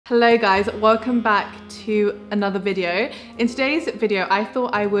Hello guys, welcome back to another video. In today's video, I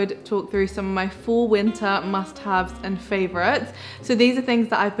thought I would talk through some of my fall winter must-haves and favorites. So these are things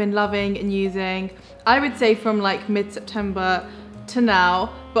that I've been loving and using, I would say from like mid-September to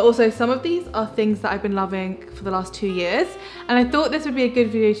now, but also some of these are things that I've been loving for the last 2 years. And I thought this would be a good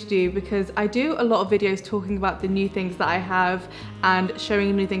video to do because I do a lot of videos talking about the new things that I have and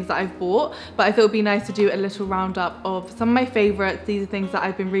showing new things that I've bought, but I thought it would be nice to do a little roundup of some of my favorites. These are things that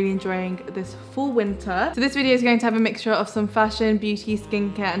I've been really enjoying this fall winter. So this video is going to have a mixture of some fashion, beauty,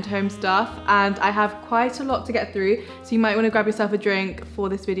 skincare and home stuff, and I have quite a lot to get through, so you might want to grab yourself a drink for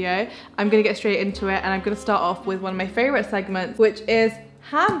this video. I'm going to get straight into it, and I'm going to start off with one of my favorite segments, which is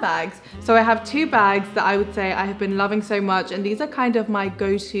handbags. So I have 2 bags that I would say I have been loving so much, and these are kind of my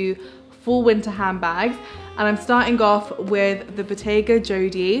go-to fall winter handbags. And I'm starting off with the Bottega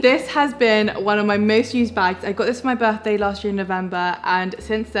Jodie. This has been one of my most used bags. I got this for my birthday last year in November, and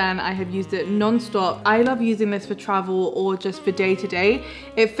since then I have used it non-stop. I love using this for travel or just for day to day.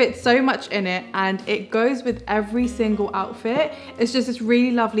 It fits so much in it and it goes with every single outfit. It's just this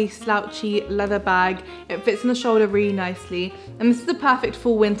really lovely slouchy leather bag. It fits in the shoulder really nicely, and this is the perfect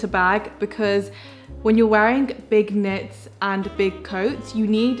fall winter bag because when you're wearing big knits and big coats, you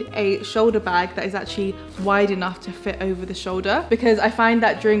need a shoulder bag that is actually wide enough to fit over the shoulder, because I find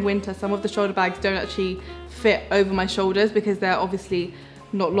that during winter some of the shoulder bags don't actually fit over my shoulders because they're obviously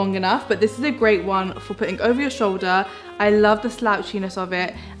not long enough. But this is a great one for putting over your shoulder. I love the slouchiness of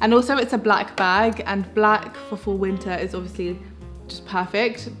it, and also it's a black bag, and black for fall winter is obviously just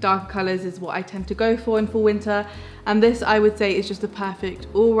perfect. Darker colors is what I tend to go for in fall winter, and this I would say is just the perfect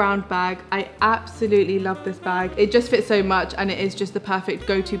all-round bag. I absolutely love this bag. It just fits so much, and it is just the perfect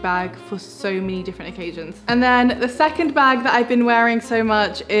go-to bag for so many different occasions. And then the second bag that I've been wearing so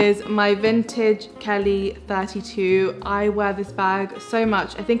much is my vintage Kelly 32. I wear this bag so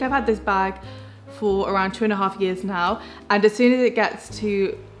much. I think I've had this bag for around 2.5 years now, and as soon as it gets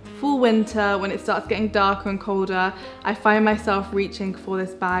to fall winter, when it starts getting darker and colder, I find myself reaching for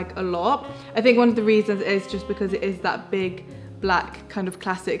this bag a lot. I think one of the reasons is just because it is that big black kind of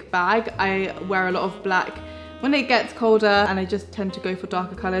classic bag. I wear a lot of black when it gets colder, and I just tend to go for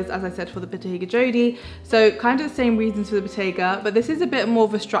darker colors, as I said, for the Bottega Jodie. So kind of the same reasons for the Bottega, but this is a bit more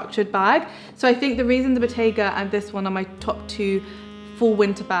of a structured bag. So I think the reason the Bottega and this one are my top 2 fall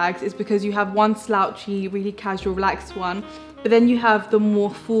winter bags is because you have one slouchy, really casual, relaxed one, but then you have the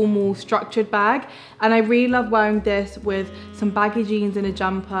more formal structured bag, and I really love wearing this with some baggy jeans and a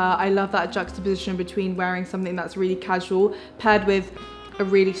jumper. I love that juxtaposition between wearing something that's really casual paired with a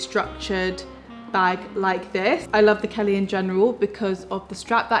really structured bag like this. I love the Kelly in general because of the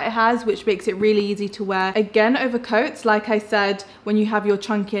strap that it has, which makes it really easy to wear again over coats. Like I said, when you have your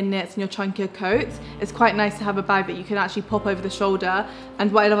chunkier knits and your chunkier coats, it's quite nice to have a bag that you can actually pop over the shoulder.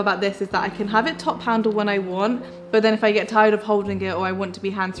 And what I love about this is that I can have it top handle when I want, but then if I get tired of holding it or I want to be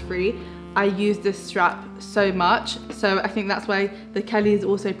hands-free, I use this strap so much. So I think that's why the Kelly is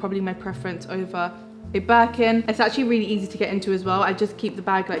also probably my preference over a Birkin. It's actually really easy to get into as well. I just keep the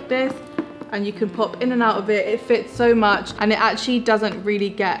bag like this, and you can pop in and out of it. It fits so much, and it actually doesn't really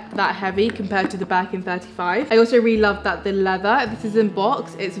get that heavy compared to the Birkin 35. I also really love that the leather, this is in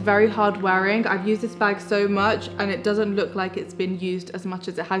box, it's very hard wearing. I've used this bag so much and it doesn't look like it's been used as much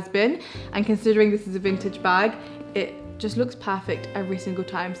as it has been, and considering this is a vintage bag, it just looks perfect every single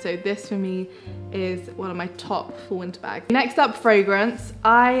time. So this for me is one of my top fall winter bags. Next up, fragrance.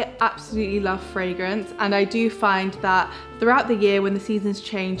 I absolutely love fragrance, and I do find that throughout the year when the seasons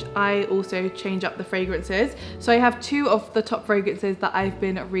change, I also change up the fragrances. So I have 2 of the top fragrances that I've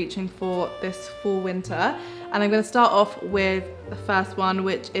been reaching for this fall winter, and I'm going to start off with the first one,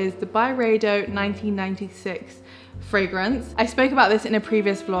 which is the Byredo 1996 fragrance. I spoke about this in a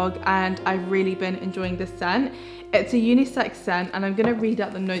previous vlog, and I've really been enjoying this scent. It's a unisex scent, and I'm gonna read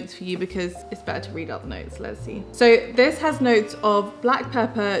out the notes for you because it's better to read out the notes. Let's see. So this has notes of black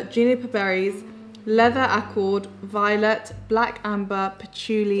pepper, juniper berries, leather accord, violet, black amber,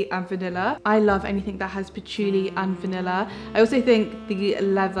 patchouli and vanilla. I love anything that has patchouli and vanilla. I also think the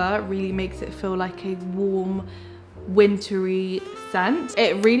leather really makes it feel like a warm, wintry scent.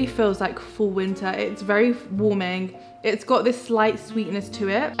 It really feels like fall winter. It's very warming. It's got this slight sweetness to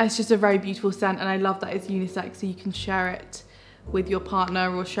it. It's just a very beautiful scent, and I love that it's unisex, so you can share it with your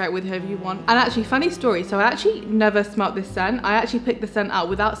partner or share it with whoever you want. And actually, funny story, so I actually never smelt this scent. I actually picked the scent out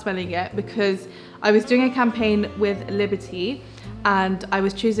without smelling it because I was doing a campaign with Liberty and I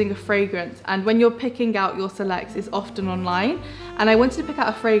was choosing a fragrance, and when you're picking out your selects, it's often online, and I wanted to pick out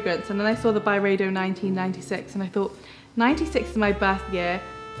a fragrance, and then I saw the Byredo 1996 and I thought, 96 is my birth year.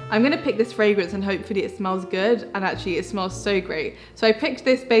 I'm gonna pick this fragrance and hopefully it smells good, and actually it smells so great. So I picked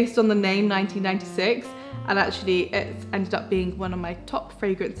this based on the name 1996, and actually it's ended up being one of my top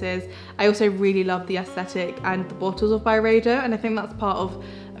fragrances. I also really love the aesthetic and the bottles of Byredo, and I think that's part of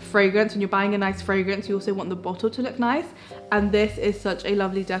a fragrance. When you're buying a nice fragrance, you also want the bottle to look nice, and this is such a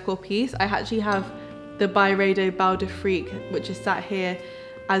lovely decor piece. I actually have the Byredo Belle de Freak, which is sat here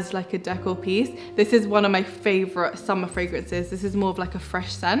as like a decor piece. This is one of my favorite summer fragrances. This is more of like a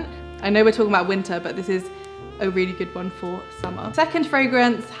fresh scent. I know we're talking about winter, but this is a really good one for summer. Second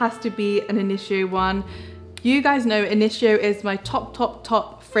fragrance has to be an Initio one. You guys know Initio is my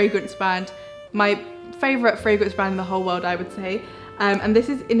top fragrance brand. My favorite fragrance brand in the whole world, I would say. And this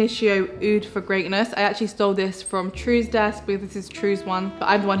is Initio Oud for Greatness. I actually stole this from True's desk because this is True's one, but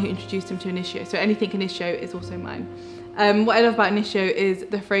I'm the one who introduced him to Initio. So anything Initio is also mine. What I love about Initio is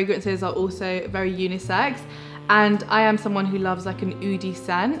the fragrances are also very unisex, and I am someone who loves like an oudy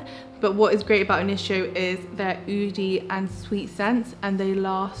scent. But what is great about Initio is their oudy and sweet scents, and they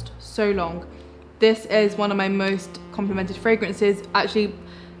last so long. This is one of my most complimented fragrances. Actually,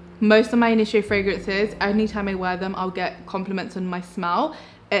 most of my Initio fragrances, anytime I wear them, I'll get compliments on my smell.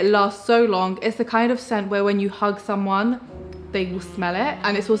 It lasts so long. It's the kind of scent where when you hug someone, they will smell it.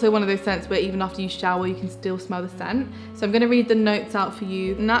 And it's also one of those scents where even after you shower, you can still smell the scent. So I'm gonna read the notes out for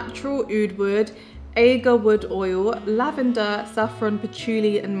you. Natural oud wood, agar wood oil, lavender, saffron,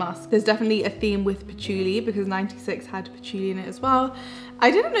 patchouli, and musk. There's definitely a theme with patchouli because 96 had patchouli in it as well. I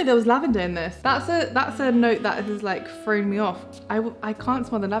didn't know there was lavender in this. That's a note that has like thrown me off. I can't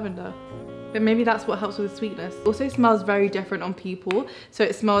smell the lavender, but maybe that's what helps with the sweetness. It also smells very different on people. So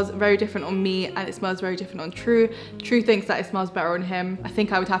it smells very different on me, and it smells very different on True. True thinks that it smells better on him. I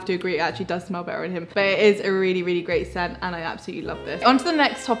think I would have to agree, it actually does smell better on him. But it is a really, really great scent, and I absolutely love this. On to the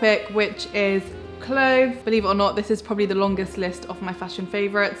next topic, which is clothes. Believe it or not, this is probably the longest list of my fashion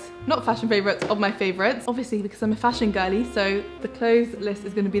favorites. Not fashion favorites, of my favorites. Obviously, because I'm a fashion girly, so the clothes list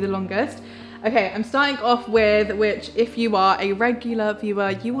is gonna be the longest. Okay, I'm starting off with, which if you are a regular viewer,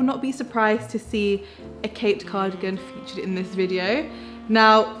 you will not be surprised to see a caped cardigan featured in this video.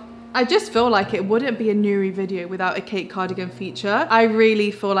 Now, I just feel like it wouldn't be a Noorie video without a caped cardigan feature. I really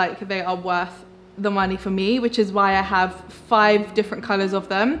feel like they are worth the money for me, which is why I have 5 different colors of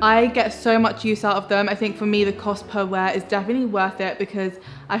them. I get so much use out of them. I think for me, the cost per wear is definitely worth it because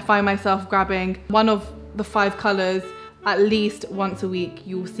I find myself grabbing one of the 5 colors at least once a week.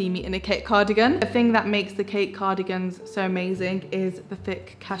 You will see me in a caped cardigan. The thing that makes the caped cardigans so amazing is the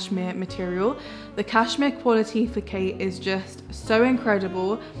thick cashmere material. The cashmere quality for caped is just so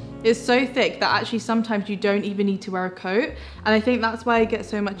incredible. It's so thick that actually sometimes you don't even need to wear a coat. And I think that's why I get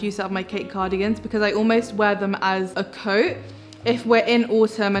so much use out of my caped cardigans, because I almost wear them as a coat. If we're in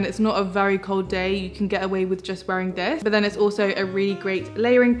autumn and it's not a very cold day, you can get away with just wearing this. But then it's also a really great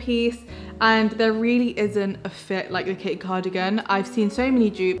layering piece, and there really isn't a fit like the caped cardigan. I've seen so many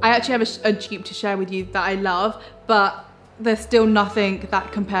dupes. I actually have a dupe to share with you that I love, but there's still nothing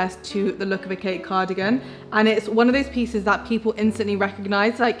that compares to the look of a caped cardigan. And it's one of those pieces that people instantly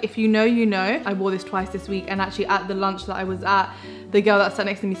recognize. Like, if you know, you know. I wore this twice this week, and actually at the lunch that I was at, the girl that sat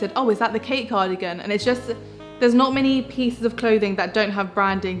next to me said, "Oh, is that the caped cardigan?" And it's just, there's not many pieces of clothing that don't have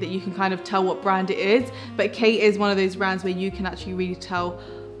branding that you can kind of tell what brand it is. But Kate is one of those brands where you can actually really tell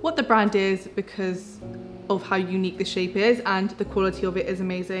what the brand is because of how unique the shape is, and the quality of it is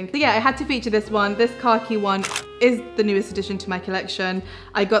amazing. So yeah, I had to feature this one. This khaki one is the newest addition to my collection.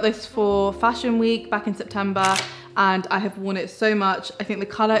 I got this for Fashion Week back in September, and I have worn it so much. I think the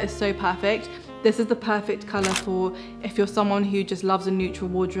color is so perfect. This is the perfect color for if you're someone who just loves a neutral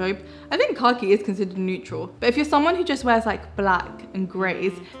wardrobe. I think khaki is considered neutral, but if you're someone who just wears like black and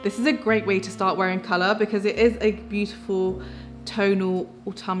grays, this is a great way to start wearing color because it is a beautiful tonal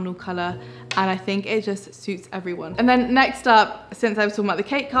autumnal color, and I think it just suits everyone. And then next up, since I was talking about the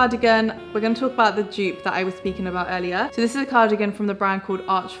caped cardigan, we're going to talk about the dupe that I was speaking about earlier. So this is a cardigan from the brand called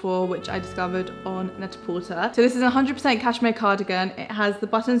Archfor, which I discovered on Net-a-Porter. So this is a 100% cashmere cardigan. It has the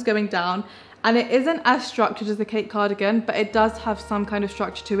buttons going down, and it isn't as structured as the caped cardigan, but it does have some kind of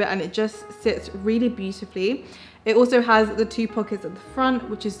structure to it, and it just sits really beautifully. It also has the 2 pockets at the front,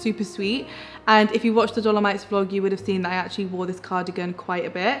 which is super sweet. And if you watched the Dolomites vlog, you would have seen that I actually wore this cardigan quite a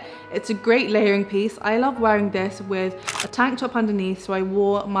bit. It's a great layering piece. I love wearing this with a tank top underneath. So I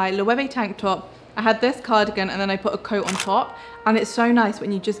wore my Loewe tank top. I had this cardigan, and then I put a coat on top. And it's so nice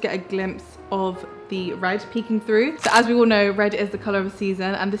when you just get a glimpse of the red peeking through. So as we all know, red is the color of the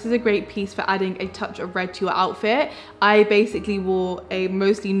season, and this is a great piece for adding a touch of red to your outfit. I basically wore a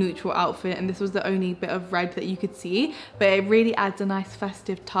mostly neutral outfit, and this was the only bit of red that you could see, but it really adds a nice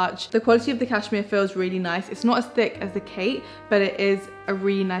festive touch. The quality of the cashmere feels really nice. It's not as thick as the Kate, but it is a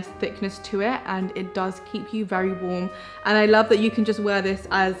really nice thickness to it, and it does keep you very warm. And I love that you can just wear this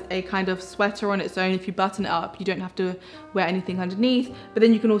as a kind of sweater on its own. If you button it up, you don't have to wear anything underneath, but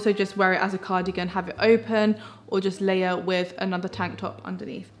then you can also just wear it as a cardigan, have it open, or just layer with another tank top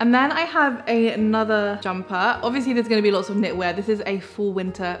underneath. And then I have another jumper. Obviously there's gonna be lots of knitwear. This is a full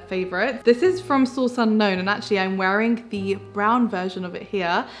winter favorite. This is from Source Unknown, and actually I'm wearing the brown version of it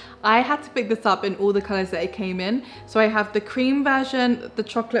here. I had to pick this up in all the colors that it came in. So I have the cream version, the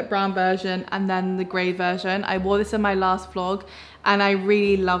chocolate brown version, and then the gray version. I wore this in my last vlog, and I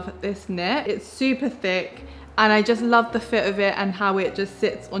really love this knit. It's super thick, and I just love the fit of it and how it just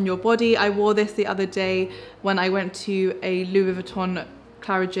sits on your body. I wore this the other day when I went to a Louis Vuitton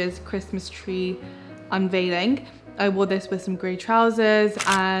Claridge's Christmas tree unveiling. I wore this with some grey trousers,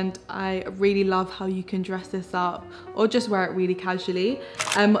 and I really love how you can dress this up or just wear it really casually.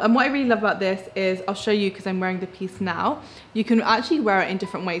 And what I really love about this is, I'll show you because I'm wearing the piece now. You can actually wear it in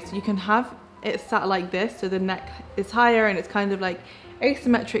different ways. So you can have it sat like this, so the neck is higher and it's kind of like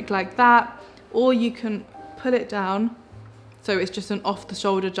asymmetric like that, or you can put it down so it's just an off the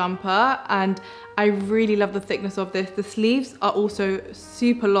shoulder jumper. And I really love the thickness of this. The sleeves are also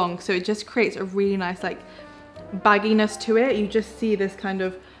super long, so it just creates a really nice like bagginess to it. You just see this kind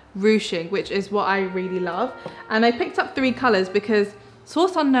of ruching, which is what I really love. And I picked up 3 colors because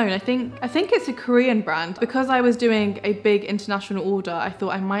Source Unknown, I think it's a Korean brand. Because I was doing a big international order, I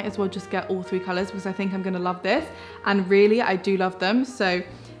thought I might as well just get all 3 colors because I think I'm gonna love this, and really I do love them. So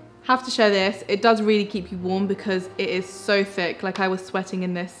have to share this. It does really keep you warm because it is so thick. Like, I was sweating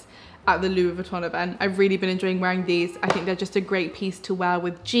in this at the Louis Vuitton event. I've really been enjoying wearing these. I think they're just a great piece to wear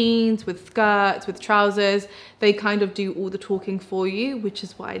with jeans, with skirts, with trousers. They kind of do all the talking for you, which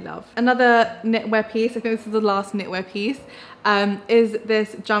is what I love. Another knitwear piece, I think this is the last knitwear piece, is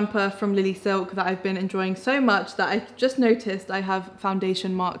this jumper from Lily Silk that I've been enjoying so much that I've just noticed I have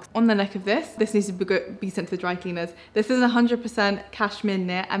foundation marks on the neck of this. This needs to be sent to the dry cleaners. This is 100% cashmere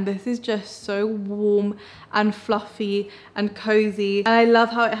knit, and this is just so warm and fluffy and cozy. And I love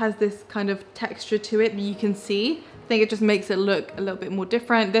how it has this kind of texture to it that you can see. I think it just makes it look a little bit more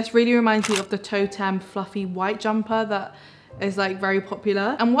different. This really reminds me of the Totem fluffy white jumper that is like very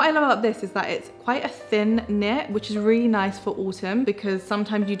popular. And what I love about this is that it's quite a thin knit, which is really nice for autumn because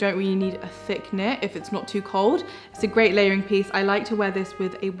sometimes you don't really need a thick knit if it's not too cold. It's a great layering piece. I like to wear this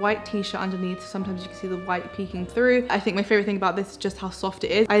with a white t-shirt underneath. Sometimes you can see the white peeking through. I think my favorite thing about this is just how soft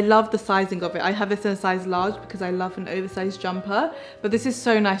it is. I love the sizing of it. I have this in a size large because I love an oversized jumper, but this is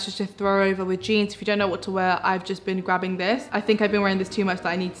so nice just to throw over with jeans. If you don't know what to wear, I've just been grabbing this. I think I've been wearing this too much that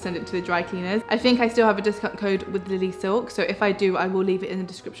I need to send it to the dry cleaners. I think I still have a discount code with Lily Silk, so if I do, I will leave it in the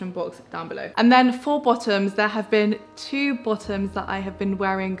description box down below. And then for bottoms, there have been 2 bottoms that I have been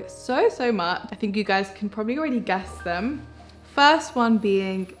wearing so much. I think you guys can probably already guess them. First one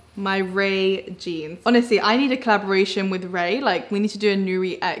being my Ray jeans. Honestly, I need a collaboration with Ray. Like, we need to do a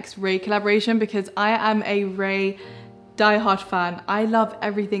Noorie X Ray collaboration because I am a Ray diehard fan. I love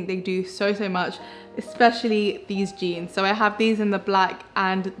everything they do so much, especially these jeans. So I have these in the black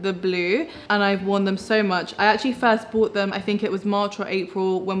and the blue, and I've worn them so much. I actually first bought them, I think it was March or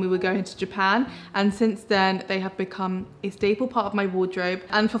April when we were going to Japan, and since then they have become a staple part of my wardrobe.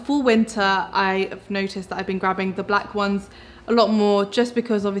 And for full winter, I've noticed that I've been grabbing the black ones a lot more, just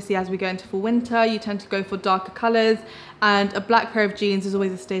because obviously as we go into full winter, you tend to go for darker colors, and a black pair of jeans is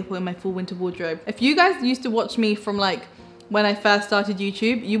always a staple in my full winter wardrobe. If you guys used to watch me from like when I first started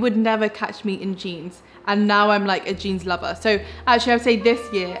YouTube, you would never catch me in jeans, and now I'm like a jeans lover. So actually I would say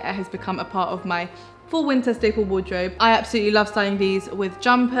this year it has become a part of my full winter staple wardrobe. I absolutely love styling these with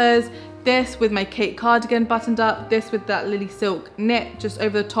jumpers, this with my Kate cardigan buttoned up, this with that Lily Silk knit just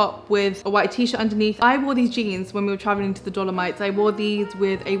over the top with a white t-shirt underneath. I wore these jeans when we were traveling to the Dolomites. I wore these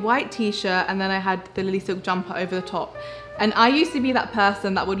with a white t-shirt, and then I had the Lily Silk jumper over the top. And I used to be that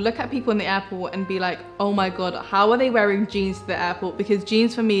person that would look at people in the airport and be like, oh my God, how are they wearing jeans to the airport? Because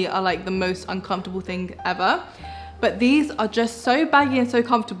jeans for me are like the most uncomfortable thing ever. But these are just so baggy and so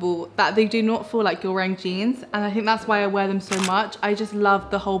comfortable that they do not feel like you're wearing jeans. And I think that's why I wear them so much. I just love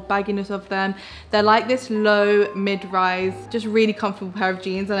the whole bagginess of them. They're like this low mid-rise, just really comfortable pair of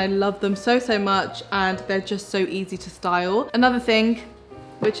jeans. And I love them so much. And they're just so easy to style. Another thing,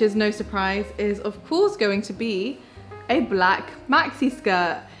 which is no surprise, is of course going to be a black maxi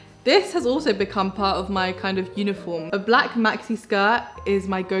skirt. This has also become part of my kind of uniform. A black maxi skirt is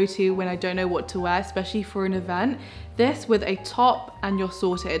my go-to when I don't know what to wear, especially for an event. This with a top and you're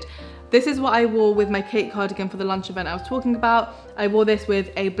sorted. This is what I wore with my Kate cardigan for the lunch event I was talking about. I wore this with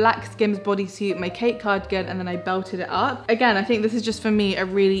a black Skims bodysuit, my Kate cardigan, and then I belted it up. Again, I think this is just for me a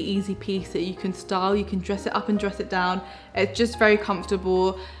really easy piece that you can style. You can dress it up and dress it down. It's just very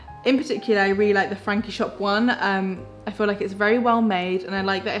comfortable. In particular, I really like the Frankie Shop one. I feel like it's very well made, and I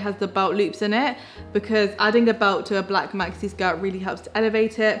like that it has the belt loops in it, because adding a belt to a black maxi skirt really helps to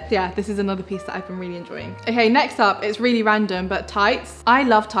elevate it. Yeah, this is another piece that I've been really enjoying. Okay, next up, it's really random, but tights. I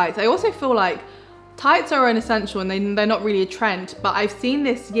love tights. I also feel like tights are an essential and they're not really a trend, but I've seen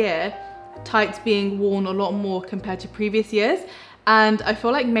this year tights being worn a lot more compared to previous years. And I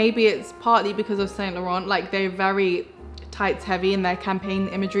feel like maybe it's partly because of Saint Laurent, like they're very tights heavy in their campaign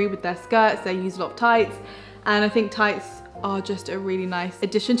imagery with their skirts. They use a lot of tights, and I think tights are just a really nice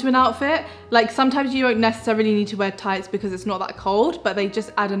addition to an outfit. Like sometimes you don't necessarily need to wear tights because it's not that cold, but they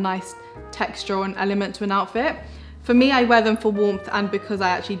just add a nice texture or an element to an outfit. For me, I wear them for warmth and because I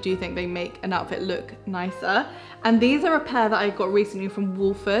actually do think they make an outfit look nicer. And these are a pair that I got recently from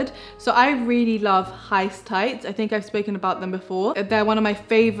Wolford. So I really love Heist tights. I think I've spoken about them before. They're one of my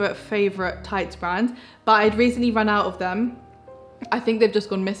favorite tights brands, but I'd recently run out of them. I think they've just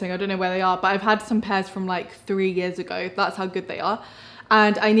gone missing. I don't know where they are, but I've had some pairs from like 3 years ago. That's how good they are.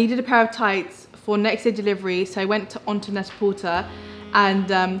 And I needed a pair of tights for next day delivery. So I went onto Net-a-Porter,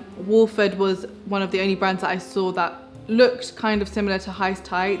 and Wolford was one of the only brands that I saw that looked kind of similar to Heist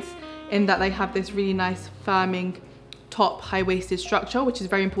tights, in that they have this really nice firming top high-waisted structure, which is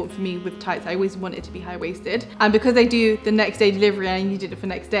very important for me with tights. I always want it to be high-waisted, and because they do the next day delivery and I needed it for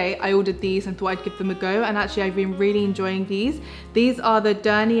next day, I ordered these and thought I'd give them a go. And actually I've been really enjoying these. These are the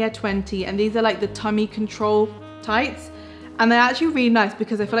Dernier 20, and these are like the tummy control tights, and they're actually really nice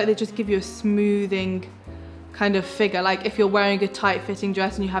because I feel like they just give you a smoothing kind of figure. Like if you're wearing a tight fitting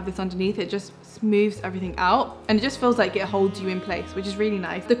dress and you have this underneath, it just smooths everything out, and it just feels like it holds you in place, which is really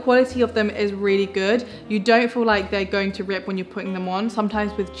nice. The quality of them is really good. You don't feel like they're going to rip when you're putting them on.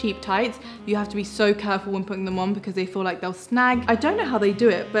 Sometimes with cheap tights, you have to be so careful when putting them on because they feel like they'll snag. I don't know how they do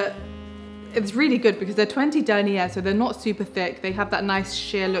it, but it's really good because they're 20 denier, so they're not super thick. They have that nice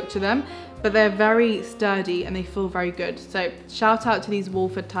sheer look to them, but they're very sturdy and they feel very good. So shout out to these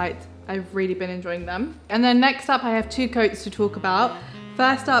Wolford tights. I've really been enjoying them. And then next up, I have 2 coats to talk about.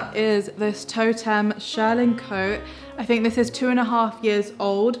 First up is this Totem shearling coat. I think this is 2.5 years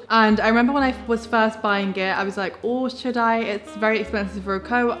old. And I remember when I was first buying it, I was like, oh, should I? It's very expensive for a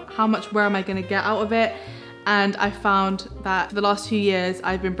coat. Where am I gonna get out of it? And I found that for the last 2 years,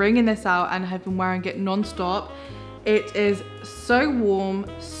 I've been bringing this out and have been wearing it non-stop. It is so warm,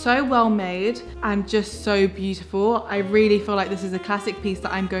 so well made, and just so beautiful. I really feel like this is a classic piece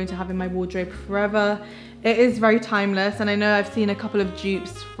that I'm going to have in my wardrobe forever. It is very timeless, and I know I've seen a couple of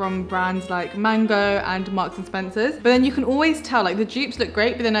dupes from brands like Mango and Marks and Spencer's, but then you can always tell, like the dupes look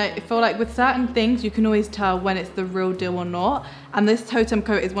great, but then I feel like with certain things, you can always tell when it's the real deal or not. And this Totem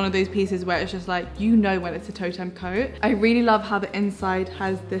coat is one of those pieces where it's just like, you know when it's a Totem coat. I really love how the inside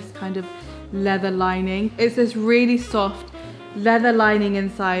has this kind of leather lining. It's this really soft leather lining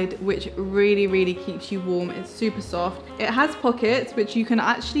inside, which really keeps you warm. It's super soft. It has pockets, which you can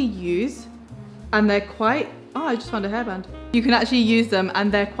actually use, and they're quite, oh, I just found a hairband. You can actually use them, and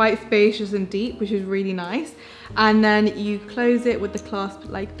they're quite spacious and deep, which is really nice. And then you close it with the clasp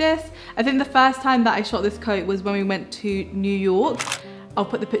like this. I think the first time that I shot this coat was when we went to New York. I'll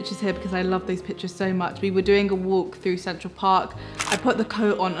put the pictures here because I love those pictures so much. We were doing a walk through Central Park. I put the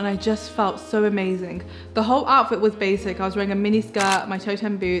coat on and I just felt so amazing. The whole outfit was basic. I was wearing a mini skirt, my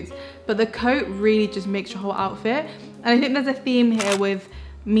Totem boots, but the coat really just makes your whole outfit. And I think there's a theme here with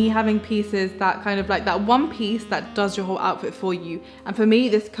me having pieces that kind of like that one piece that does your whole outfit for you. And for me,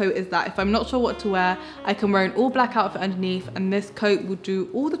 this coat is that. If I'm not sure what to wear, I can wear an all black outfit underneath, and this coat will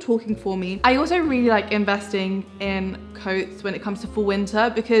do all the talking for me. I also really like investing in coats when it comes to fall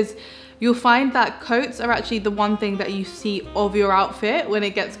winter, because you'll find that coats are actually the one thing that you see of your outfit when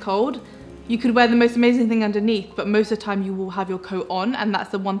it gets cold. You could wear the most amazing thing underneath, but most of the time you will have your coat on, and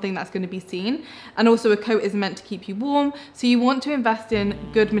that's the one thing that's going to be seen. And also a coat is meant to keep you warm, so you want to invest in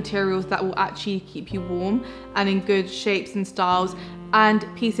good materials that will actually keep you warm, and in good shapes and styles, and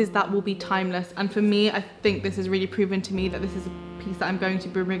pieces that will be timeless. And for me, I think this has really proven to me that this is a piece that I'm going to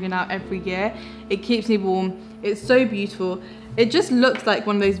be bringing out every year. It keeps me warm. It's so beautiful. It just looks like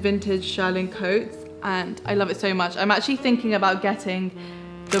one of those vintage shearling coats, and I love it so much. I'm actually thinking about getting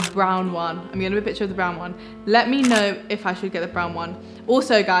the brown one. I'm gonna do a picture of the brown one. Let me know if I should get the brown one.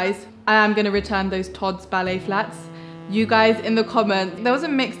 Also guys, I am gonna return those Todd's ballet flats. you guys in the comments, there was a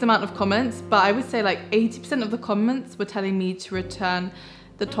mixed amount of comments, but I would say like 80% of the comments were telling me to return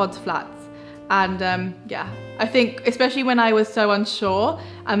the Tod's flats. And yeah, I think especially when I was so unsure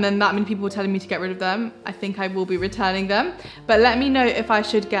and then that many people were telling me to get rid of them, I think I will be returning them. But let me know if I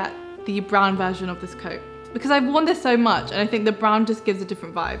should get the brown version of this coat, because I've worn this so much and I think the brown just gives a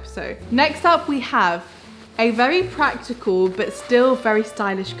different vibe. So next up we have a very practical but still very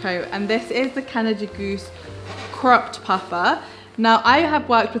stylish coat, and this is the Canada Goose cropped puffer. Now I have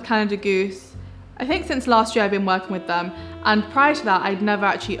worked with Canada Goose, I think since last year I've been working with them, and prior to that I'd never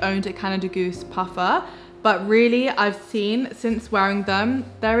actually owned a Canada Goose puffer, but really I've seen since wearing them,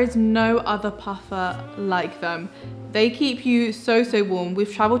 there is no other puffer like them. They keep you so warm.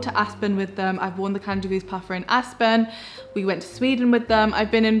 We've traveled to Aspen with them. I've worn the Canada Goose puffer in Aspen. We went to Sweden with them.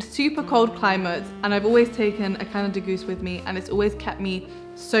 I've been in super cold climates and I've always taken a Canada Goose with me, and it's always kept me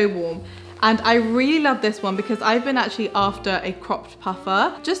so warm. And I really love this one because I've been actually after a cropped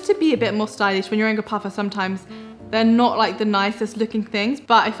puffer just to be a bit more stylish. When you're wearing a puffer, sometimes they're not like the nicest looking things,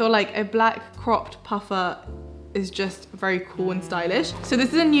 but I feel like a black cropped puffer is just very cool and stylish. So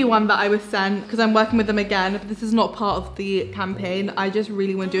this is a new one that I was sent because I'm working with them again, but this is not part of the campaign. I just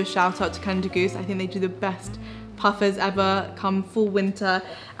really want to do a shout out to Canada Goose. I think they do the best puffers ever come full winter,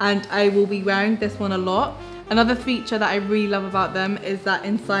 and I will be wearing this one a lot. Another feature that I really love about them is that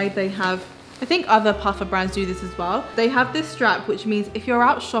inside they have, I think other puffer brands do this as well, they have this strap, which means if you're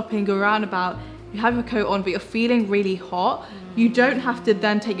out shopping or out and about, you have your coat on but you're feeling really hot, you don't have to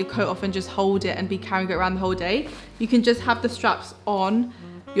then take your coat off and just hold it and be carrying it around the whole day. You can just have the straps on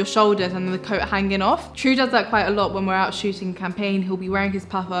your shoulders and then the coat hanging off. True does that quite a lot when we're out shooting a campaign. He'll be wearing his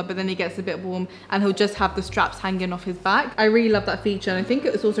puffer, but then he gets a bit warm and he'll just have the straps hanging off his back. I really love that feature, and I think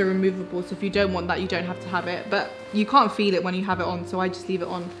it's also removable, so if you don't want that, you don't have to have it, but you can't feel it when you have it on, so I just leave it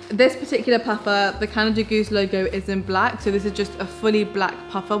on. This particular puffer, the Canada Goose logo is in black, so this is just a fully black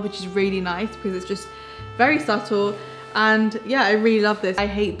puffer, which is really nice because it's just very subtle. And yeah, I really love this. I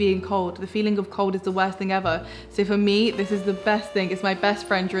hate being cold. The feeling of cold is the worst thing ever. So for me, this is the best thing. It's my best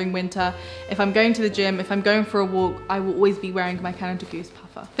friend during winter. If I'm going to the gym, if I'm going for a walk, I will always be wearing my Canada Goose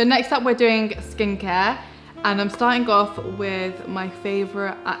puffer. So next up we're doing skincare, and I'm starting off with my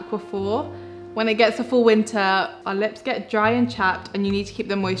favorite Aquaphor. When it gets to full winter, our lips get dry and chapped and you need to keep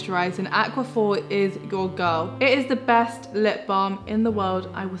them moisturized, and Aquaphor is your girl. It is the best lip balm in the world.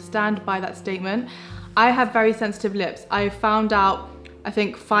 I will stand by that statement. I have very sensitive lips. I found out, I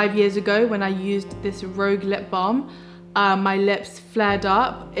think 5 years ago when I used this Rogue lip balm, my lips flared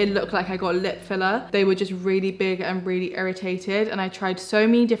up. It looked like I got lip filler. They were just really big and really irritated, and I tried so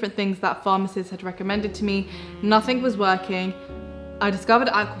many different things that pharmacists had recommended to me. Nothing was working. I discovered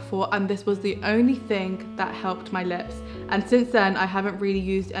Aquaphor, and this was the only thing that helped my lips. And since then, I haven't really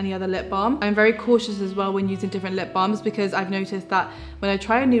used any other lip balm. I'm very cautious as well when using different lip balms, because I've noticed that when I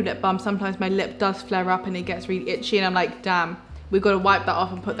try a new lip balm, sometimes my lip does flare up and it gets really itchy, and I'm like, damn, we've got to wipe that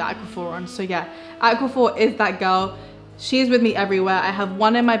off and put the Aquaphor on. So yeah, Aquaphor is that girl. She's with me everywhere. I have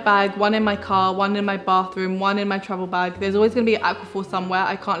one in my bag, one in my car, one in my bathroom, one in my travel bag. There's always gonna be an Aquaphor somewhere.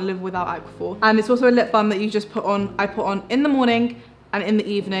 I can't live without Aquaphor. And it's also a lip balm that you just put on, I put on in the morning and in the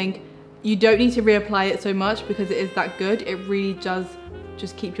evening. You don't need to reapply it so much because it is that good. It really does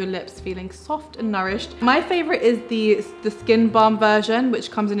just keep your lips feeling soft and nourished. My favorite is the skin balm version,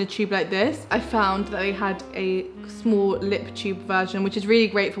 which comes in a tube like this. I found that they had a small lip tube version, which is really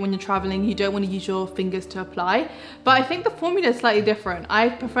great for when you're traveling. You don't want to use your fingers to apply, but I think the formula is slightly different. I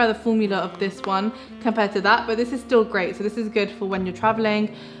prefer the formula of this one compared to that, but this is still great. So this is good for when you're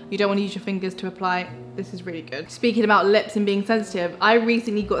traveling. You don't want to use your fingers to apply. This is really good. Speaking about lips and being sensitive, I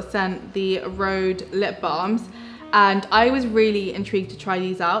recently got sent the Rhode lip balms, and I was really intrigued to try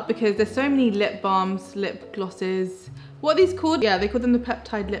these out because there's so many lip balms, lip glosses. What are these called? Yeah, they call them the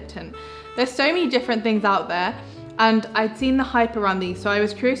peptide lip tint. There's so many different things out there, and I'd seen the hype around these, so I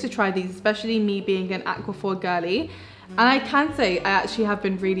was curious to try these, especially me being an Aquaphor girly. And I can say I actually have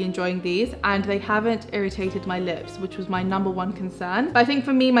been really enjoying these, and they haven't irritated my lips, which was my #1 concern. But I think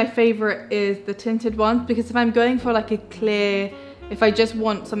for me, my favorite is the tinted ones, because if I'm going for like a clear, if I just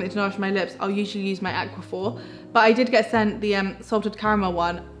want something to nourish my lips, I'll usually use my Aquaphor. But I did get sent the salted caramel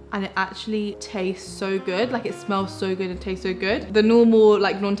one, and it actually tastes so good. Like, it smells so good and tastes so good. The normal,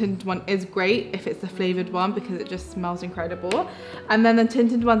 like, non-tinted one is great if it's the flavored one because it just smells incredible. And then the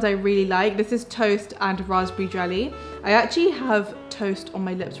tinted ones I really like. This is toast and raspberry jelly. I actually have toast on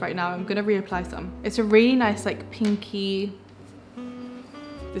my lips right now. I'm gonna reapply some. It's a really nice, like, pinky.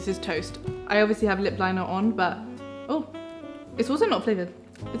 This is toast. I obviously have lip liner on, but oh, it's also not flavored.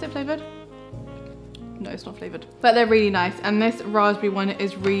 Is it flavored? No, it's not flavored, but they're really nice. And this raspberry one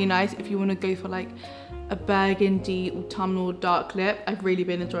is really nice if you want to go for like a burgundy autumnal dark lip. I've really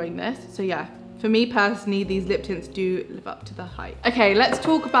been enjoying this. So yeah, for me personally, these lip tints do live up to the hype. Okay, let's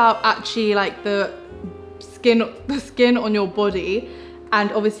talk about actually like the skin on your body.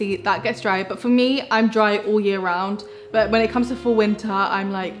 And obviously that gets dry, but for me, I'm dry all year round. But when it comes to full winter,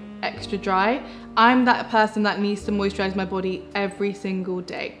 I'm like extra dry. I'm that person that needs to moisturize my body every single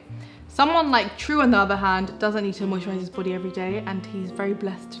day. Someone like True, on the other hand, doesn't need to moisturize his body every day, and he's very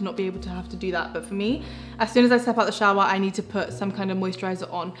blessed to not be able to have to do that. But for me, as soon as I step out the shower, I need to put some kind of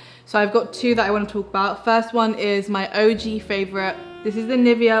moisturizer on. So I've got two that I want to talk about. First one is my OG favorite. This is the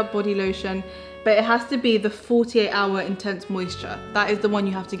Nivea body lotion, but it has to be the 48-hour intense moisture. That is the one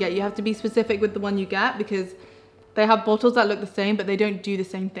you have to get. You have to be specific with the one you get because they have bottles that look the same, but they don't do the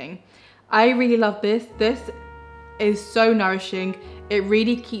same thing. I really love this. This is so nourishing. It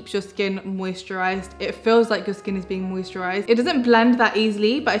really keeps your skin moisturized. It feels like your skin is being moisturized. It doesn't blend that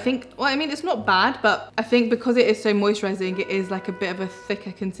easily, but I think, well, I mean, it's not bad, but I think because it is so moisturizing, it is like a bit of a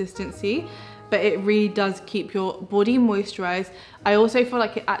thicker consistency, but it really does keep your body moisturized. I also feel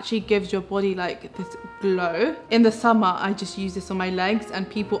like it actually gives your body like this glow. In the summer, I just use this on my legs, and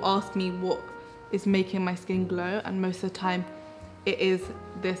people ask me what is making my skin glow, and most of the time it is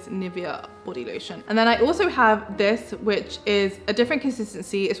this Nivea body lotion. And then I also have this, which is a different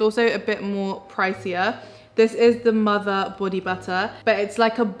consistency. It's also a bit more pricier. This is the Mother Body Butter, but it's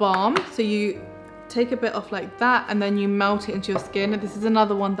like a balm. So you take a bit off like that, and then you melt it into your skin. And this is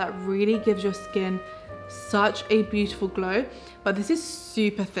another one that really gives your skin such a beautiful glow. But this is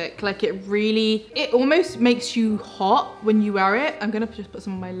super thick. Like it almost makes you hot when you wear it. I'm gonna just put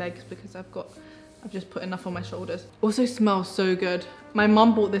some on my legs because I've just put enough on my shoulders. Also smells so good. My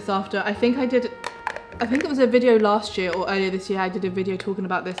mum bought this after, I think it was a video last year or earlier this year. I did a video talking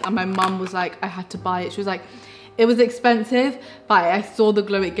about this, and my mum was like, I had to buy it. She was like, it was expensive, but I saw the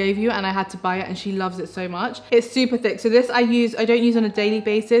glow it gave you and I had to buy it, and she loves it so much. It's super thick. So this I don't use on a daily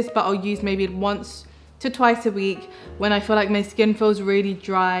basis, but I'll use maybe once to twice a week when I feel like my skin feels really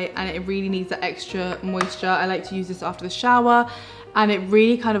dry and it really needs that extra moisture. I like to use this after the shower, and it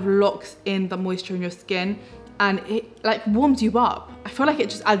really kind of locks in the moisture in your skin, and it like warms you up. I feel like it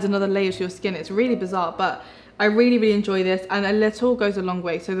just adds another layer to your skin. It's really bizarre, but I really, really enjoy this, and a little goes a long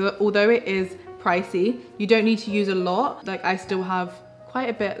way. So although it is pricey, you don't need to use a lot. Like I still have quite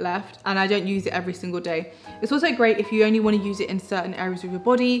a bit left, and I don't use it every single day. It's also great if you only want to use it in certain areas of your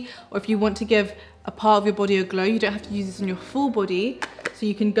body, or if you want to give a part of your body a glow. You don't have to use this on your full body. So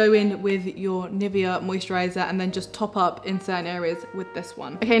you can go in with your Nivea moisturizer and then just top up in certain areas with this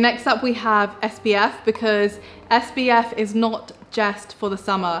one. Okay, next up we have SPF, because SPF is not just for the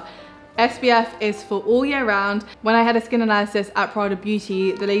summer. SPF is for all year round. When I had a skin analysis at Prada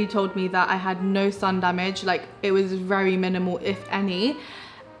Beauty, the lady told me that I had no sun damage. Like it was very minimal, if any.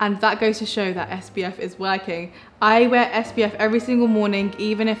 And that goes to show that SPF is working. I wear SPF every single morning,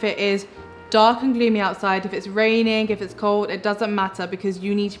 even if it is dark and gloomy outside, if it's raining, if it's cold, it doesn't matter, because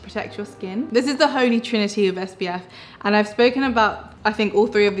you need to protect your skin. This is the holy trinity of SPF, and I've spoken about, I think, all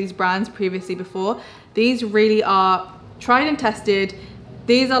three of these brands previously before. These really are tried and tested.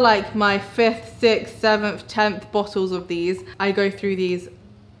 These are like my 5th, 6th, 7th, 10th bottles of these. I go through these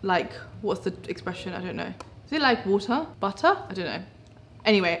like, what's the expression? I don't know. Is it like water? Butter? I don't know.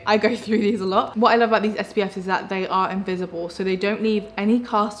 Anyway, I go through these a lot. What I love about these SPFs is that they are invisible, so they don't leave any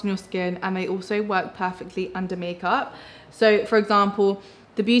cast on your skin, and they also work perfectly under makeup. So for example,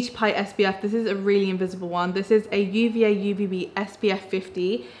 the Beauty Pie SPF, this is a really invisible one. This is a UVA UVB SPF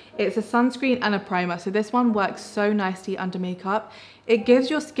 50. It's a sunscreen and a primer, so this one works so nicely under makeup. It gives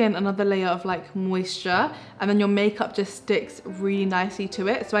your skin another layer of like moisture, and then your makeup just sticks really nicely to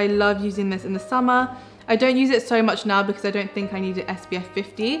it. So I love using this in the summer. I don't use it so much now because I don't think I need an SPF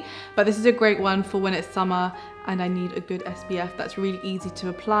 50, but this is a great one for when it's summer and I need a good SPF that's really easy to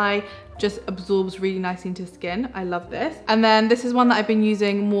apply, just absorbs really nicely into skin. I love this. And then this is one that I've been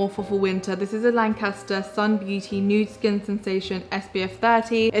using more for winter. This is a Lancaster Sun Beauty Nude Skin Sensation SPF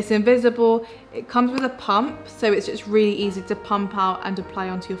 30. It's invisible. It comes with a pump, so it's just really easy to pump out and apply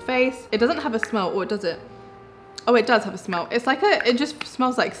onto your face. It doesn't have a smell, or does it? Oh, it does have a smell. It's like it just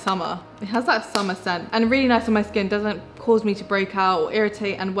smells like summer. It has that summer scent, and really nice on my skin. Doesn't cause me to break out or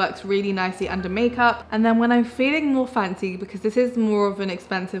irritate, and works really nicely under makeup. And then when I'm feeling more fancy, because this is more of an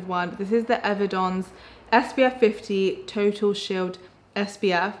expensive one, this is the Evidence SPF 50 Total Shield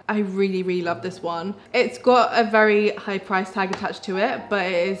SPF. I really, really love this one. It's got a very high price tag attached to it, but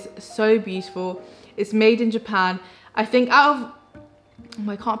it is so beautiful. It's made in Japan. I think out of,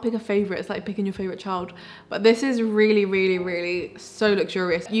 I can't pick a favorite. It's like picking your favorite child, but this is really, really, really so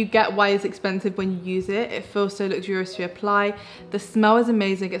luxurious. You get why it's expensive when you use it. It feels so luxurious to apply. The smell is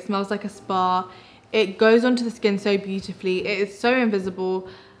amazing. It smells like a spa. It goes onto the skin so beautifully. It is so invisible.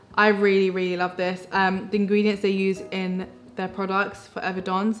 I really love this. The ingredients they use in their products for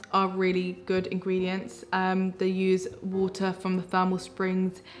Evidence are really good ingredients. They use water from the thermal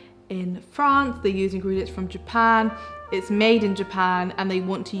springs in France. They use ingredients from Japan. It's made in Japan, and they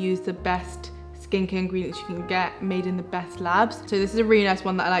want to use the best skincare ingredients you can get, made in the best labs. So this is a really nice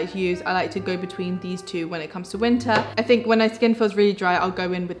one that I like to use. I like to go between these two when it comes to winter. I think when my skin feels really dry, I'll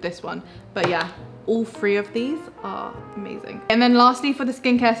go in with this one. But yeah, all three of these are amazing. And then lastly, for the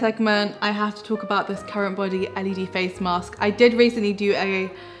skincare segment, I have to talk about this Current Body LED face mask. I did recently do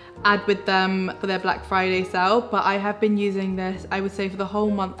a ad with them for their Black Friday sale, but I have been using this, I would say, for the whole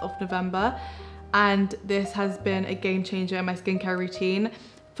month of November, and this has been a game changer in my skincare routine.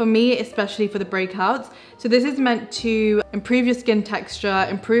 For me, especially for the breakouts. So this is meant to improve your skin texture,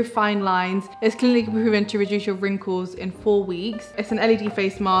 improve fine lines. It's clinically proven to reduce your wrinkles in 4 weeks. It's an LED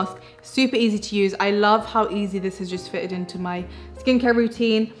face mask, super easy to use. I love how easy this has just fitted into my skincare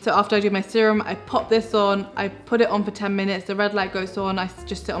routine. So after I do my serum, I pop this on, I put it on for 10 minutes, the red light goes on, I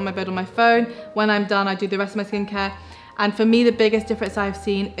just sit on my bed on my phone. When I'm done, I do the rest of my skincare. And for me, the biggest difference I've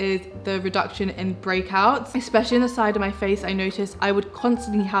seen is the reduction in breakouts, especially in the side of my face. I noticed I would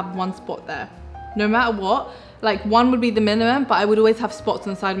constantly have one spot there, no matter what. Like, one would be the minimum, but I would always have spots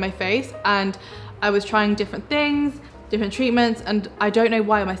on the side of my face. And I was trying different things, different treatments, and I don't know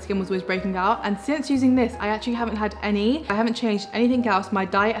why my skin was always breaking out. And since using this, I actually haven't had any. I haven't changed anything else. My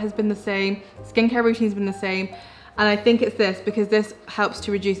diet has been the same, skincare routine's been the same. And I think it's this, because this helps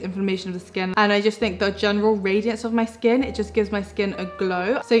to reduce inflammation of the skin. And I just think the general radiance of my skin, it just gives my skin a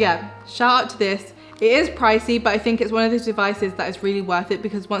glow. So yeah, shout out to this. It is pricey, but I think it's one of those devices that is really worth it,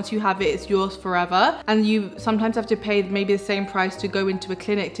 because once you have it, it's yours forever. And you sometimes have to pay maybe the same price to go into a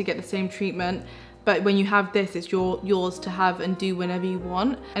clinic to get the same treatment. But when you have this, it's yours to have and do whenever you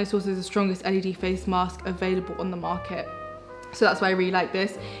want. And it's also the strongest LED face mask available on the market. So that's why I really like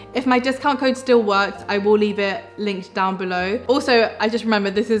this. If my discount code still works, I will leave it linked down below. Also, I just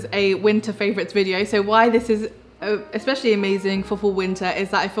remembered this is a winter favorites video. So why this is especially amazing for full winter is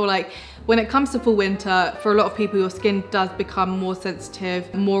that I feel like when it comes to full winter, for a lot of people, your skin does become more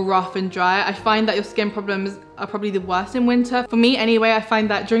sensitive, more rough and dry. I find that your skin problems are probably the worst in winter. For me anyway, I find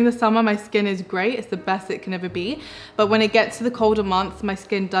that during the summer, my skin is great. It's the best it can ever be. But when it gets to the colder months, my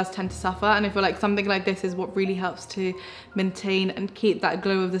skin does tend to suffer. And I feel like something like this is what really helps to maintain and keep that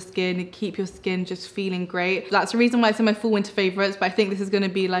glow of the skin and keep your skin just feeling great. That's the reason why it's in my full winter favorites, but I think this is gonna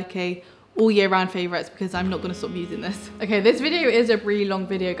be like a all year round favorites because I'm not gonna stop using this. Okay, this video is a really long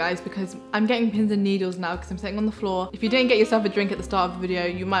video, guys, because I'm getting pins and needles now because I'm sitting on the floor. If you didn't get yourself a drink at the start of the video,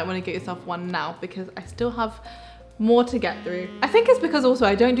 you might want to get yourself one now because I still have more to get through. I think it's because also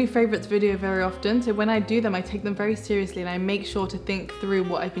I don't do favorites video very often, so when I do them, I take them very seriously and I make sure to think through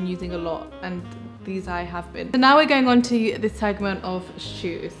what I've been using a lot, and these I have been. So now we're going on to this segment of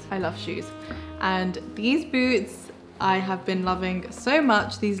shoes. I love shoes. And these boots I have been loving so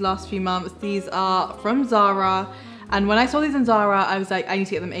much these last few months. These are from Zara. And when I saw these in Zara, I was like, I need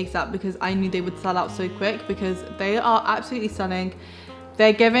to get them ASAP because I knew they would sell out so quick because they are absolutely stunning.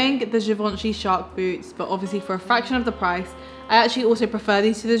 They're giving the Givenchy Shark boots, but obviously for a fraction of the price. I actually also prefer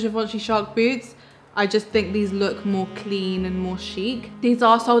these to the Givenchy Shark boots. I just think these look more clean and more chic. These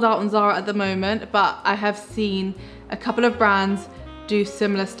are sold out on Zara at the moment, but I have seen a couple of brands do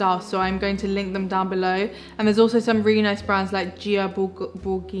similar styles, so I'm going to link them down below. And there's also some really nice brands like Gia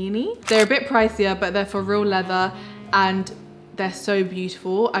Borghini. They're a bit pricier, but they're for real leather and they're so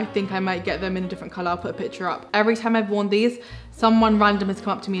beautiful. I think I might get them in a different color. I'll put a picture up. Every time I've worn these, someone random has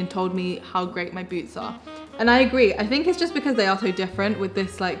come up to me and told me how great my boots are. And I agree. I think it's just because they are so different with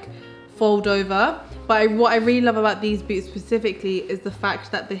this like fold over. But what I really love about these boots specifically is the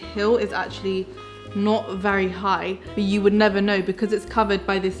fact that the heel is actually not very high, but you would never know because it's covered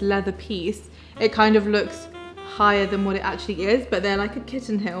by this leather piece. It kind of looks higher than what it actually is, but they're like a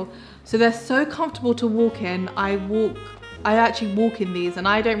kitten heel. So they're so comfortable to walk in. I actually walk in these, and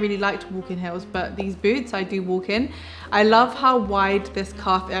I don't really like to walk in heels, but these boots I do walk in. I love how wide this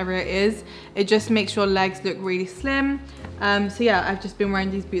calf area is. It just makes your legs look really slim. So yeah, I've just been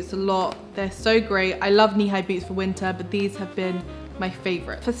wearing these boots a lot. They're so great. I love knee-high boots for winter, but these have been my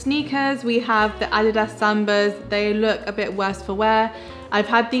favorite. For sneakers, we have the Adidas Sambas. They look a bit worse for wear. I've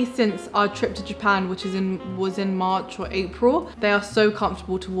had these since our trip to Japan, which was in March or April. They are so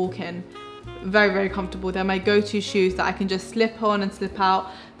comfortable to walk in. Very, very comfortable. They're my go-to shoes that I can just slip on and slip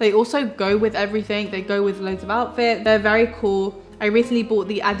out. They also go with everything. They go with loads of outfits. They're very cool. I recently bought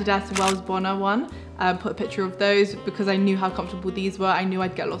the Adidas Wells Bonner one. Put a picture of those because I knew how comfortable these were. I knew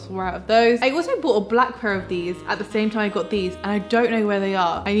I'd get lots of wear out of those. I also bought a black pair of these at the same time I got these, and I don't know where they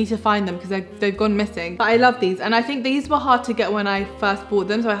are. I need to find them because they've gone missing. But I love these, and I think these were hard to get when I first bought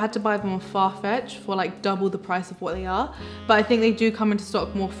them, so I had to buy them on Farfetch for like double the price of what they are. But I think they do come into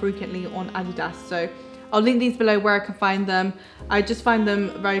stock more frequently on Adidas, so I'll link these below where I can find them. I just find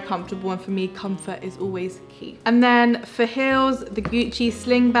them very comfortable, and for me, comfort is always key. And then for heels, the Gucci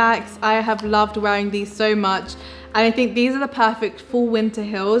slingbacks. I have loved wearing these so much. And I think these are the perfect fall winter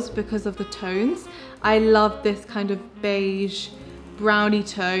heels because of the tones. I love this kind of beige, brownie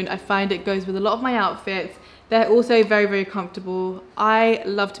tone. I find it goes with a lot of my outfits. They're also very, very comfortable. I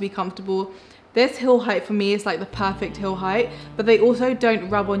love to be comfortable. This heel height for me is like the perfect heel height, but they also don't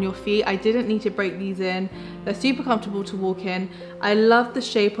rub on your feet. I didn't need to break these in. They're super comfortable to walk in. I love the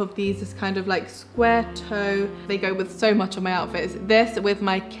shape of these, this kind of like square toe. They go with so much of my outfits. This with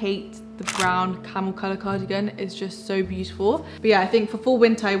my Kate, the brown camel color cardigan, is just so beautiful. But yeah, I think for fall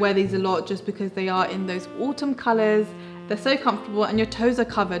winter, I wear these a lot just because they are in those autumn colors. They're so comfortable and your toes are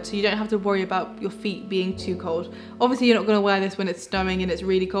covered, so you don't have to worry about your feet being too cold. Obviously, you're not gonna wear this when it's snowing and it's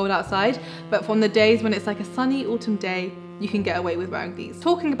really cold outside, but from the days when it's like a sunny autumn day, you can get away with wearing these.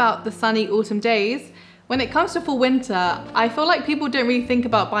 Talking about the sunny autumn days, when it comes to fall winter, I feel like people don't really think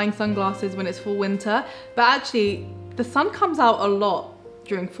about buying sunglasses when it's fall winter, but actually the sun comes out a lot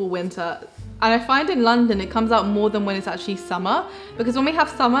during fall winter. And I find in London, it comes out more than when it's actually summer, because when we have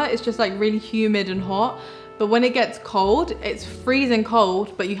summer, it's just like really humid and hot. But when it gets cold, it's freezing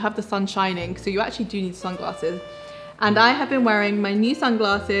cold, but you have the sun shining, so you actually do need sunglasses. And I have been wearing my new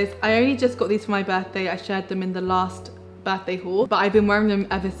sunglasses. I only just got these for my birthday. I shared them in the last birthday haul, but I've been wearing them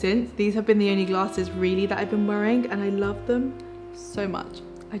ever since. These have been the only glasses really that I've been wearing, and I love them so much.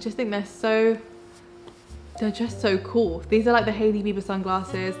 I just think they're just so cool. These are like the Hailey Bieber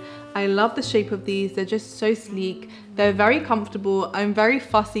sunglasses. I love the shape of these. They're just so sleek. They're very comfortable. I'm very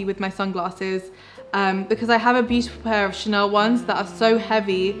fussy with my sunglasses. Because I have a beautiful pair of Chanel ones that are so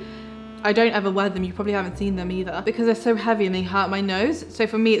heavy. I don't ever wear them, you probably haven't seen them either, because they're so heavy and they hurt my nose. So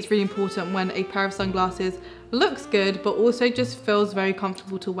for me, it's really important when a pair of sunglasses looks good, but also just feels very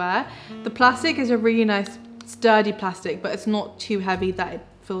comfortable to wear. The plastic is a really nice, sturdy plastic, but it's not too heavy that it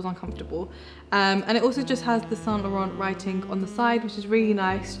feels uncomfortable. And it also just has the Saint Laurent writing on the side, which is really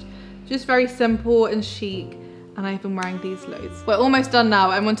nice. Just very simple and chic. And I've been wearing these loads. We're almost done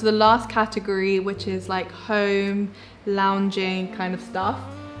now. I'm on to the last category, which is like home, lounging kind of stuff.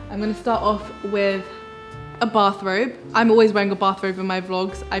 I'm gonna start off with a bathrobe. I'm always wearing a bathrobe in my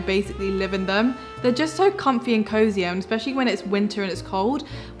vlogs. I basically live in them. They're just so comfy and cozy, and especially when it's winter and it's cold.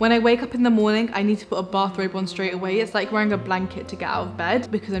 When I wake up in the morning, I need to put a bathrobe on straight away. It's like wearing a blanket to get out of bed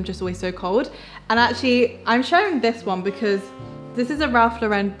because I'm just always so cold. And actually, I'm sharing this one because this is a Ralph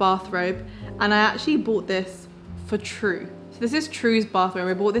Lauren bathrobe, and I actually bought this for True. So this is True's bathrobe.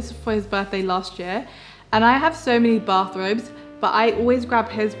 I bought this for his birthday last year, and I have so many bathrobes, but I always grab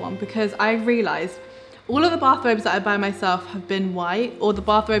his one because I realized all of the bathrobes that I buy myself have been white, or the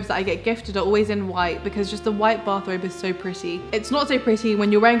bathrobes that I get gifted are always in white, because just the white bathrobe is so pretty. It's not so pretty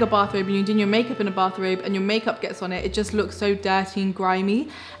when you're wearing a bathrobe and you're doing your makeup in a bathrobe and your makeup gets on it. It just looks so dirty and grimy.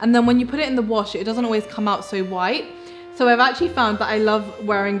 And then when you put it in the wash, it doesn't always come out so white. So I've actually found that I love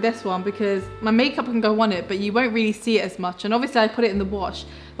wearing this one because my makeup can go on it, but you won't really see it as much. And obviously I put it in the wash,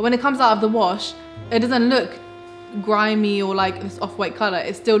 but when it comes out of the wash, it doesn't look grimy or like this off-white color.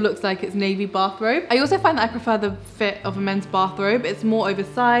 It still looks like it's navy bathrobe. I also find that I prefer the fit of a men's bathrobe. It's more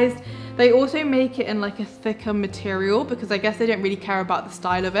oversized. They also make it in like a thicker material because I guess they don't really care about the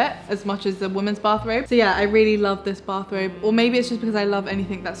style of it as much as the women's bathrobe. So yeah, I really love this bathrobe, or maybe it's just because I love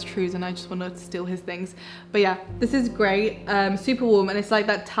anything that's True's and I just want to steal his things. But yeah, this is great. Super warm, and it's like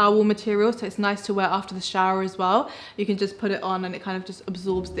that towel material, so it's nice to wear after the shower as well. You can just put it on and it kind of just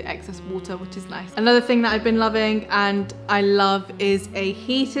absorbs the excess water, which is nice. Another thing that I've been loving and I love is a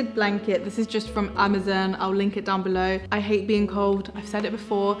heated blanket. This is just from Amazon. I'll link it down below. I hate being cold. I've said it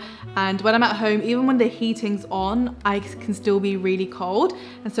before. And when I'm at home, even when the heating's on, I can still be really cold.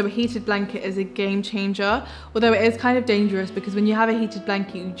 And so a heated blanket is a game changer. Although it is kind of dangerous because when you have a heated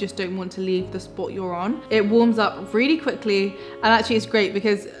blanket, you just don't want to leave the spot you're on. It warms up really quickly. And actually it's great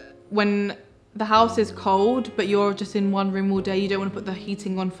because when the house is cold, but you're just in one room all day, you don't want to put the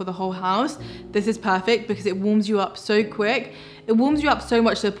heating on for the whole house. This is perfect because it warms you up so quick. It warms you up so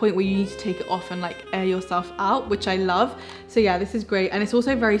much to the point where you need to take it off and like air yourself out, which I love. So yeah, this is great. And it's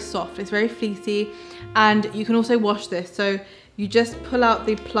also very soft. It's very fleecy, and you can also wash this. So you just pull out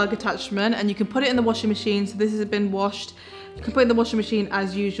the plug attachment and you can put it in the washing machine. So this has been washed. You can put it in the washing machine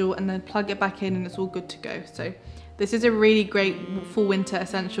as usual and then plug it back in and it's all good to go. So This is a really great full winter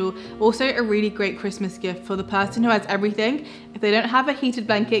essential. Also a really great Christmas gift for the person who has everything. If they don't have a heated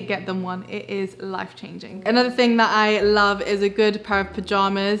blanket, get them one. It is life-changing. Another thing that I love is a good pair of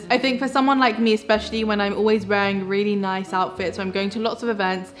pajamas. I think for someone like me, especially when I'm always wearing really nice outfits, so I'm going to lots of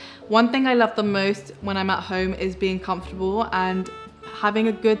events, one thing I love the most when I'm at home is being comfortable, and having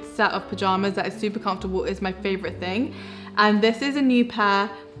a good set of pajamas that is super comfortable is my favorite thing. And this is a new pair.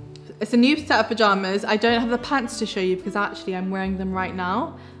 It's a new set of pajamas. I don't have the pants to show you because actually I'm wearing them right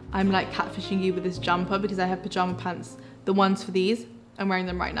now. I'm like catfishing you with this jumper because I have pajama pants, the ones for these. I'm wearing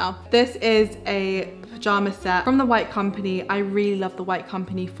them right now. This is a pajama set from the White Company. I really love the White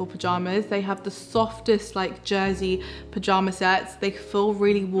Company for pajamas. They have the softest like jersey pajama sets. They feel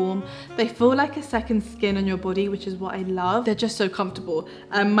really warm. They feel like a second skin on your body, which is what I love. They're just so comfortable.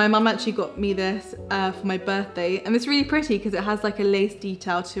 My mum actually got me this for my birthday, and it's really pretty because it has like a lace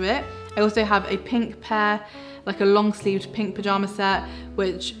detail to it. I also have a pink pair, like a long sleeved pink pajama set,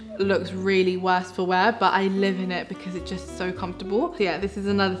 which looks really worse for wear, but I live in it because it's just so comfortable. So yeah, this is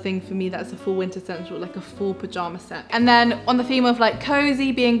another thing for me that's a full winter essential, like a full pajama set. And then on the theme of like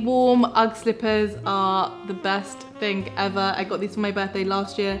cozy, being warm, UGG slippers are the best thing ever. I got these for my birthday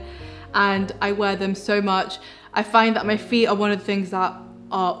last year and I wear them so much. I find that my feet are one of the things that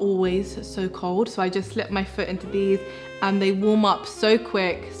are always so cold, so I just slip my foot into these and they warm up so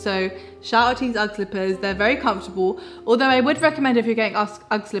quick. So shout out to these UGG slippers. They're very comfortable, although I would recommend if you're getting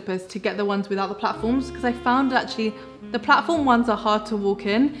UGG slippers to get the ones without the platforms, because I found actually the platform ones are hard to walk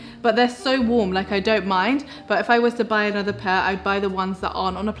in, but they're so warm, like I don't mind. But if I was to buy another pair, I'd buy the ones that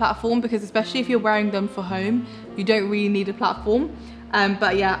aren't on a platform, because especially if you're wearing them for home, you don't really need a platform.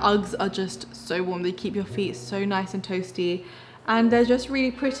 But yeah, UGGs are just so warm. They keep your feet so nice and toasty. And they're just really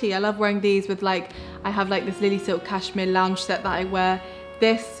pretty. I love wearing these with like, I have like this Lily Silk Cashmere lounge set that I wear.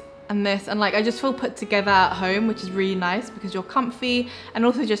 This and this, and like I just feel put together at home, which is really nice because you're comfy and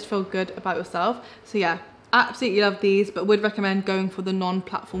also just feel good about yourself. So yeah, absolutely love these, but would recommend going for the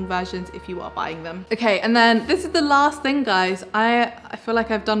non-platform versions if you are buying them. Okay, and then this is the last thing, guys. I feel like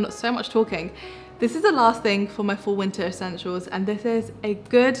I've done so much talking. This is the last thing for my full winter essentials, and this is a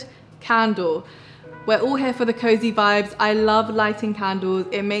good candle. We're all here for the cozy vibes. I love lighting candles.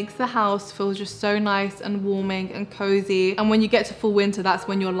 It makes the house feel just so nice and warming and cozy. And when you get to full winter, that's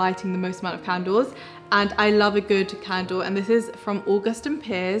when you're lighting the most amount of candles. And I love a good candle. And this is from August &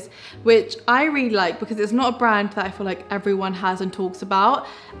 Piers, which I really like because it's not a brand that I feel like everyone has and talks about.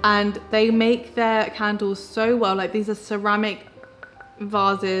 And they make their candles so well. Like these are ceramic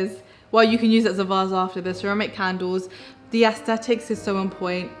vases. Well, you can use it as a vase after. The ceramic candles. The aesthetics is so on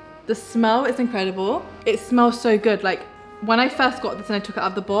point. The smell is incredible. It smells so good. Like when I first got this and I took it out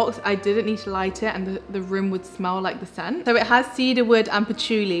of the box, I didn't need to light it and the room would smell like the scent. So it has cedarwood and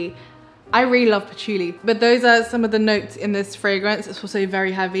patchouli. I really love patchouli, but those are some of the notes in this fragrance. It's also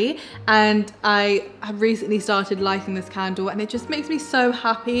very heavy, and I have recently started lighting this candle and it just makes me so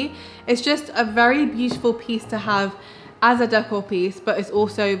happy. It's just a very beautiful piece to have as a decor piece, but it's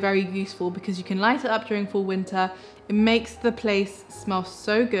also very useful because you can light it up during full winter. It makes the place smell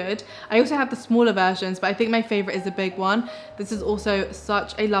so good. I also have the smaller versions, but I think my favorite is the big one. This is also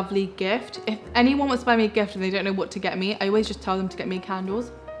such a lovely gift. If anyone wants to buy me a gift and they don't know what to get me, I always just tell them to get me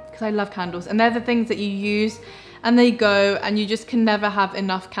candles because I love candles. And they're the things that you use and they go, and you just can never have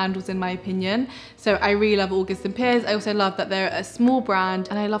enough candles in my opinion. So I really love August & Piers. I also love that they're a small brand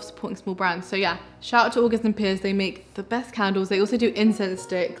and I love supporting small brands. So yeah, shout out to August & Piers. They make the best candles. They also do incense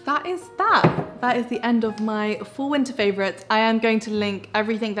sticks. That is the end of my full winter favorites. I am going to link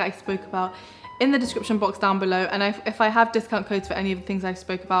everything that I spoke about in the description box down below, and if I have discount codes for any of the things I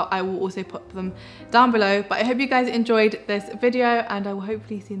spoke about, I will also put them down below. But I hope you guys enjoyed this video and I will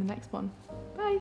hopefully see you in the next one.